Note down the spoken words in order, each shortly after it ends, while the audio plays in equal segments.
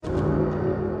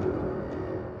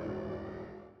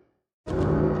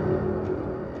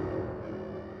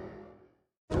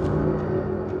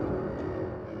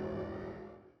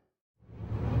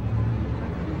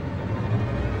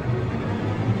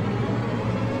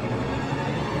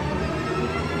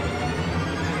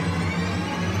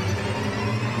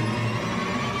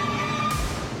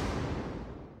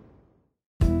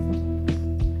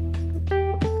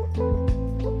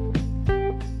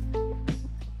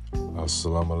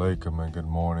Assalamu alaikum and good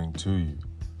morning to you.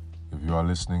 If you are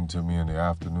listening to me in the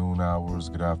afternoon hours,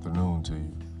 good afternoon to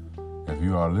you. If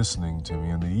you are listening to me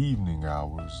in the evening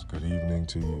hours, good evening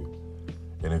to you.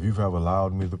 And if you have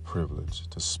allowed me the privilege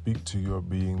to speak to your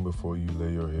being before you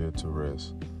lay your head to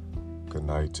rest, good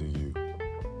night to you.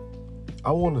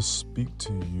 I want to speak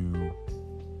to you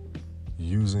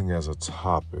using as a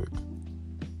topic,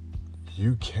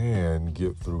 you can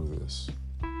get through this.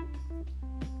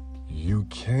 You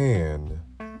can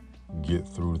get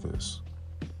through this.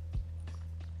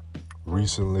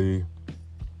 Recently,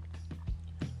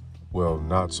 well,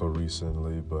 not so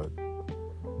recently, but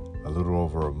a little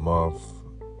over a month,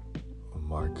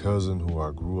 my cousin who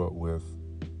I grew up with,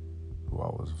 who I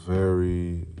was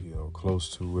very, close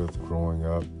to with growing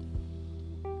up,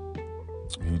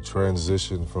 he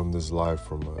transitioned from this life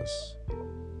from us.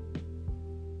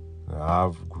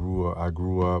 Now, I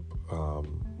grew up,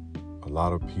 a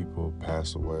lot of people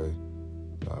passed away.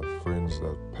 I have friends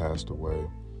that passed away.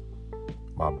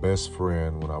 My best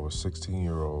friend, when I was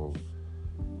 16-year-old,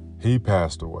 he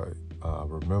passed away. I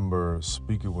remember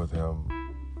speaking with him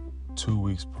 2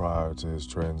 weeks prior to his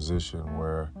transition,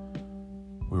 where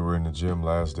we were in the gym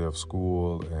last day of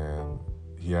school, and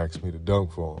he asked me to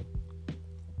dunk for him.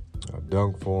 I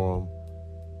dunked for him.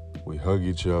 We hug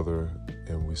each other,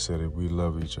 and we said that we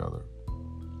love each other.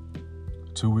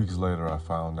 2 weeks later, I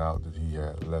found out that he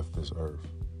had left this earth.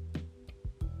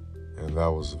 And that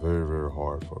was very, very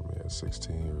hard for me at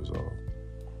 16 years old.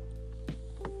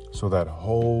 So that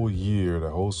whole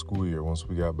school year, once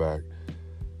we got back,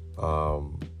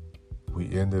 we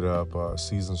ended up,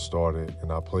 season started,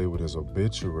 and I played with his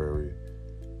obituary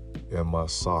in my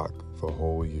sock the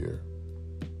whole year.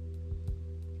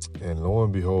 And lo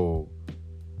and behold,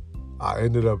 I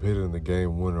ended up hitting the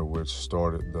game winner, which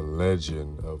started the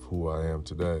legend of who I am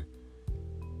today.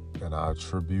 And I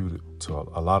attribute to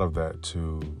a lot of that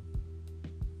to,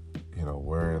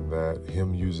 wearing that,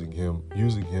 using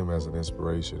him as an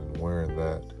inspiration and wearing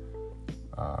that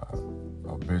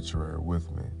obituary with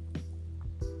me.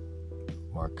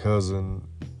 My cousin,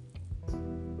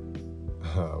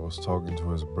 I was talking to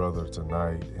his brother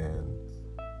tonight, and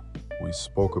we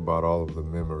spoke about all of the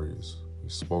memories. We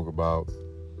spoke about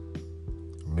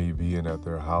me being at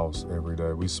their house every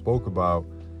day. We spoke about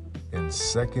in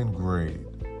second grade.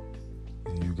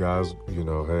 You guys,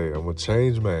 hey, I'm a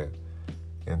changed man.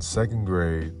 In second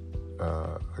grade,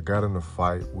 I got in a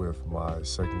fight with my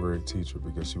second grade teacher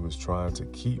because she was trying to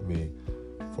keep me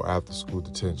for after school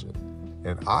detention.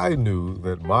 And I knew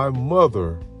that my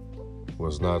mother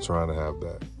was not trying to have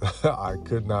that. I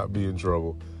could not be in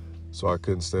trouble, so I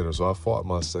couldn't stay there. So I fought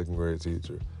my second grade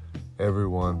teacher.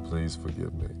 Everyone, please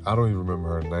forgive me. I don't even remember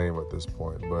her name at this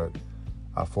point, but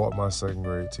I fought my second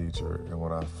grade teacher, and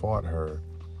when I fought her,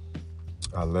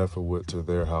 I left and went to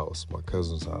their house, my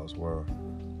cousin's house, where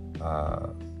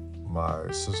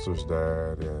my sister's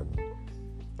dad and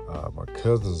my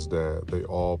cousin's dad, they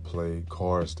all played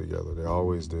cards together. They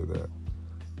always did that.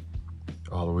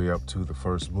 All the way up to the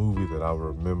first movie that I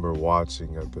remember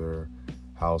watching at their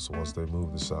house once they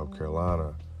moved to South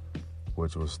Carolina,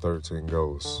 which was 13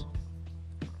 Ghosts.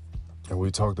 And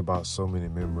we talked about so many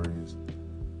memories.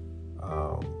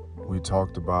 We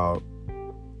talked about,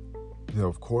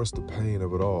 of course, the pain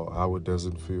of it all, how it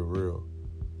doesn't feel real.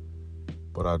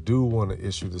 But I do want to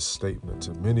issue this statement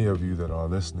to many of you that are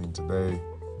listening today,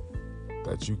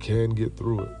 that you can get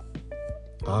through it.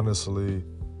 Honestly,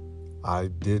 I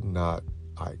could not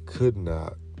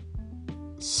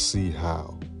see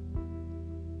how.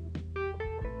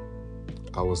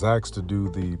 I was asked to do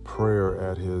the prayer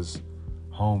at his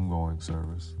homegoing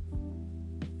service,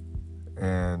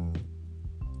 and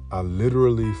I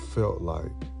literally felt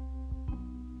like,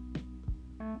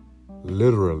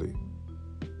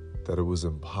 that it was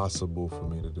impossible for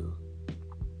me to do.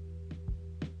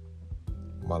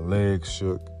 My legs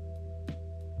shook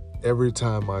every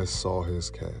time I saw his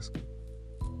casket.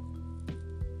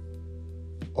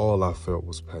 All I felt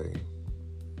was pain.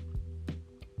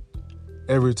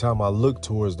 Every time I looked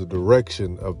towards the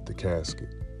direction of the casket,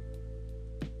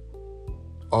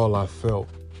 all I felt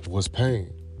was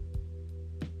pain.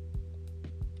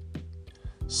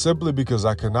 Simply because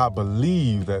I could not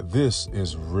believe that this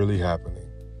is really happening.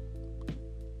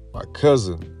 My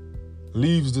cousin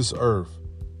leaves this earth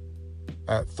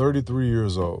at 33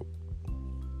 years old.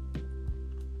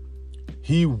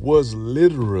 He was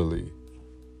literally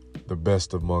the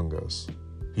best among us.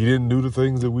 He didn't do the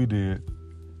things that we did.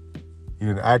 He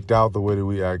didn't act out the way that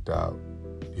we act out.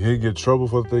 He didn't get in trouble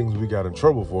for the things we got in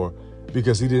trouble for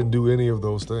because he didn't do any of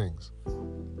those things.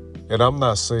 And I'm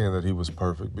not saying that he was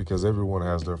perfect, because everyone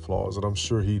has their flaws, and I'm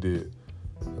sure he did,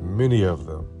 many of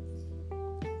them.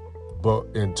 But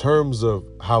in terms of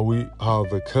how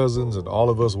the cousins and all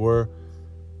of us were,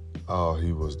 oh,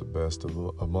 he was the best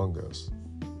among us.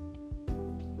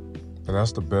 And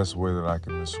that's the best way that I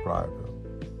can describe him.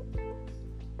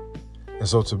 And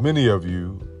so to many of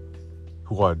you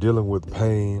who are dealing with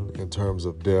pain in terms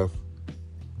of death,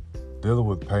 dealing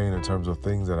with pain in terms of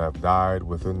things that have died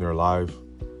within their life,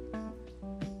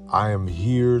 I am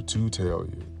here to tell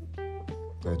you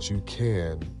that you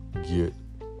can get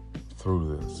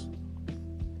through this.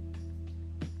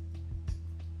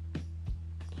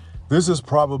 This is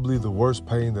probably the worst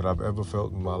pain that I've ever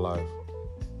felt in my life.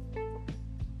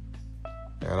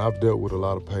 And I've dealt with a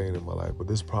lot of pain in my life, but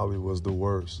this probably was the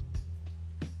worst.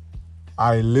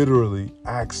 I literally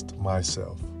asked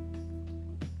myself,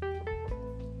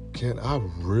 can I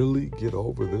really get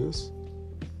over this?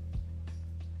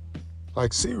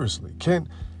 Like, seriously, can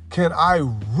I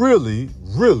really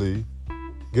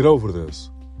get over this?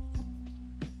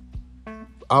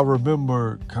 I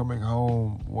remember coming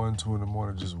home 1, 2 in the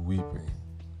morning just weeping.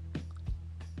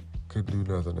 Couldn't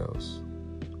do nothing else.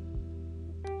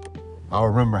 I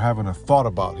remember having a thought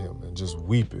about him and just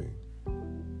weeping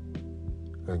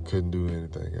and couldn't do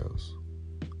anything else.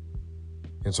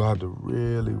 And so I had to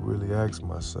really ask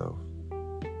myself,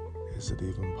 is it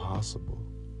even possible?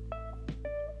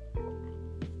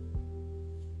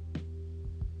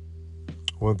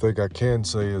 One thing I can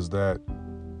say is that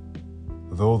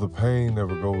though the pain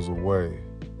never goes away,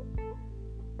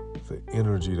 the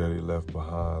energy that he left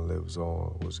behind lives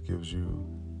on, which gives you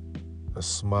a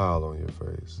smile on your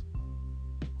face.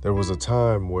 There was a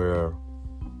time where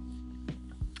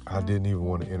I didn't even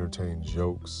want to entertain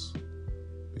jokes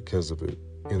because of it,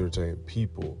 entertain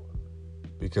people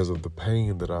because of the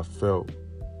pain that I felt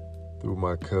through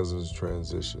my cousin's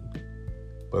transition.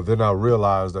 But then I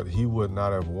realized that he would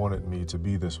not have wanted me to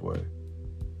be this way.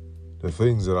 The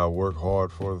things that I work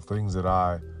hard for, the things that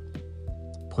I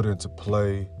put into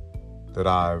play, that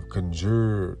I've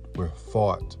conjured with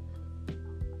thought,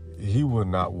 he would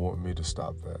not want me to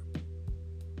stop that.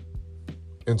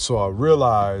 And so I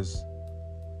realized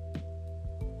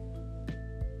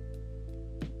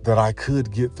that I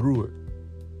could get through it,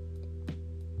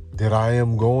 that I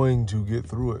am going to get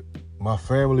through it. My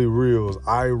family reels,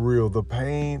 I reel. The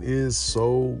pain is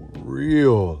so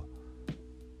real.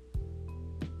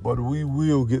 But we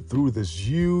will get through this.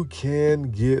 You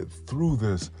can get through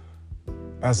this.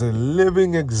 As a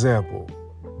living example,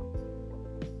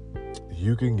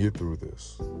 you can get through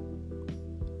this.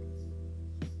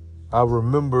 I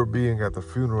remember being at the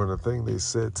funeral, and the thing they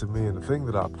said to me, and the thing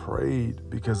that I prayed,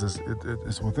 because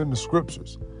it's within the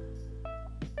scriptures.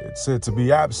 It said to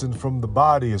be absent from the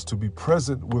body is to be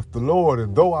present with the Lord.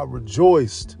 And though I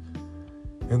rejoiced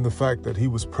in the fact that he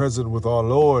was present with our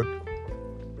Lord,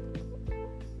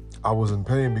 I was in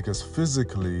pain because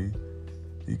physically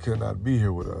he could not be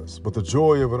here with us. But the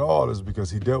joy of it all is because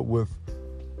he dealt with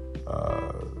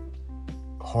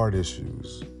heart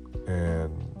issues.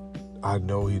 And I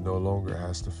know he no longer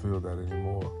has to feel that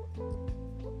anymore.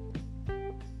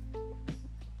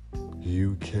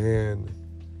 You can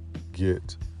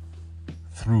get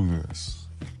through this.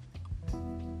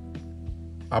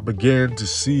 I began to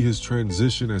see his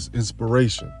transition as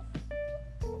inspiration,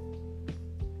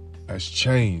 as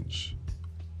change,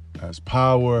 as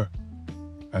power,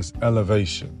 as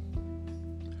elevation.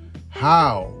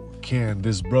 How can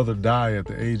this brother die at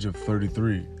the age of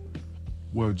 33?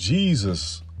 Well,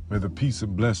 Jesus, may the peace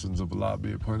and blessings of Allah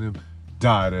be upon him,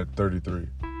 died at 33.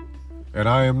 And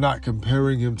I am not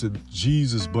comparing him to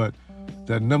Jesus, but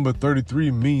that number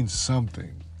 33 means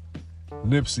something.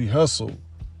 Nipsey Hussle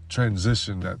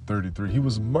transitioned at 33. He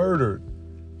was murdered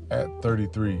at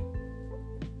 33.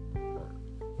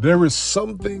 There is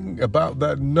something about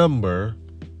that number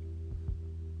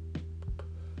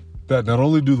that not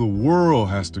only do the world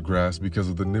has to grasp because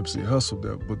of the Nipsey Hussle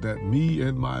death, but that me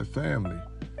and my family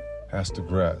has to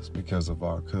grasp because of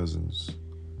our cousins,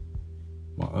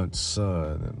 my aunt's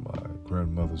son and my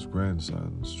grandmother's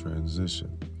grandson's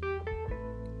transition.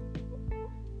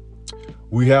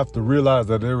 We have to realize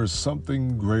that there is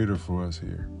something greater for us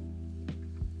here,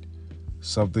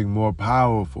 something more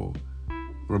powerful.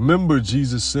 Remember,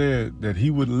 Jesus said that he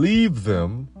would leave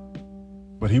them,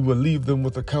 but he would leave them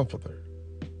with a comforter.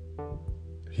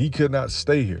 He could not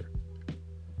stay here.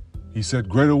 He said,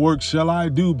 greater work shall I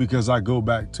do because I go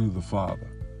back to the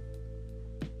Father.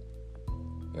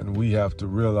 And we have to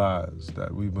realize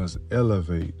that we must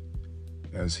elevate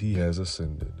as he has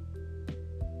ascended.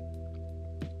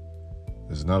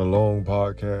 It's not a long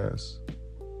podcast,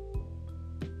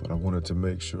 but I wanted to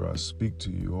make sure I speak to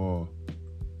you all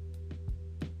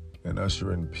and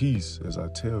usher in peace as I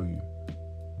tell you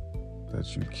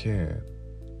that you can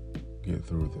get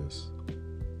through this.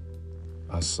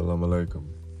 Assalamu alaikum.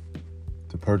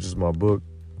 To purchase my book,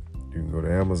 you can go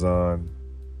to Amazon,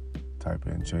 type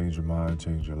in Change Your Mind,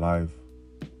 Change Your Life.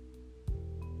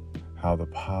 How the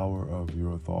power of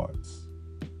your thoughts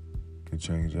can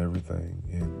change everything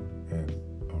in and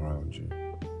around you.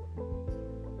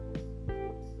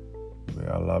 May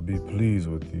Allah be pleased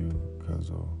with you, because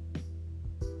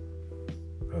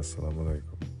Assalamu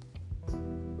alaikum.